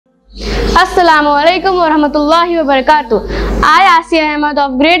Assalamualaikum warahmatullahi wabarakatuh. I, Asya Ahmad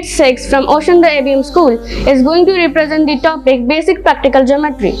of grade 6 from Oceanschool School is going to represent the topic Basic Practical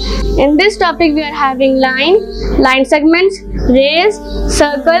Geometry. In this topic we are having line segments, rays,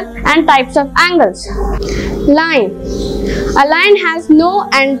 circle and types of angles. Line. A line has no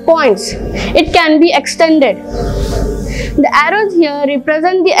end points. It can be extended. The arrows here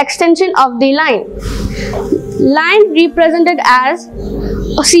represent the extension of the line. Line represented as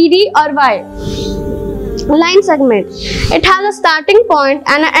CD or Y. Line segment. It has a starting point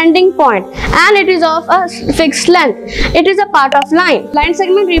and an ending point, and it is of a fixed length. It is a part of line. Line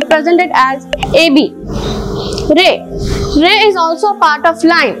segment represented as AB. Ray. Ray is also a part of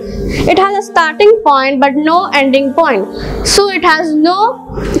line. It has a starting point but no ending point, so it has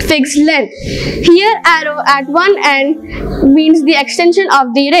no fixed length. Here arrow at one end means the extension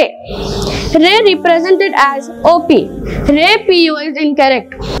of the ray. Ray represented as OP. Ray PO is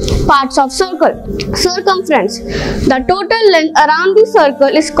incorrect. Parts of circle. Circumference. The total length around the circle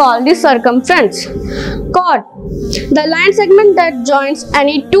is called the circumference. Chord. The line segment that joins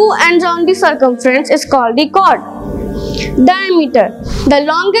any two ends on the circumference is called the chord. Diameter. The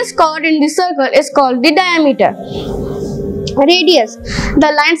longest chord in the circle is called the diameter. Radius.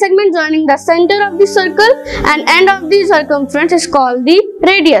 The line segment joining the center of the circle and end of the circumference is called the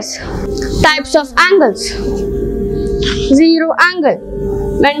radius. Types of angles. Zero angle.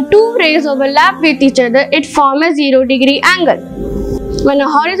 When two rays overlap with each other, it forms a 0-degree angle. When a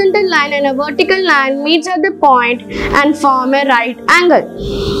horizontal line and a vertical line meets at the point and form a right angle.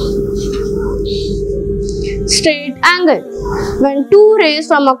 Straight angle. When two rays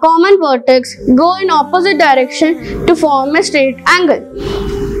from a common vertex go in opposite direction to form a straight angle.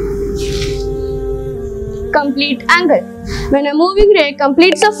 Complete angle. When a moving ray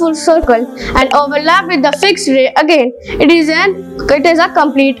completes a full circle and overlap with the fixed ray again, it is a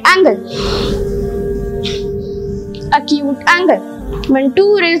complete angle. Acute angle. When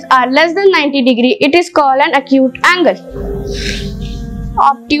two rays are less than 90 degrees, it is called an acute angle.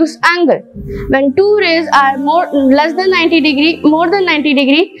 Obtuse angle. When two rays are more than 90 degree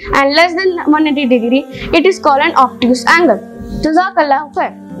and less than 180 degree, it is called an obtuse angle. Jazakallahu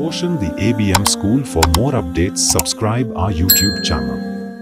khair. Ocean the ABM School. For more updates, subscribe our YouTube channel.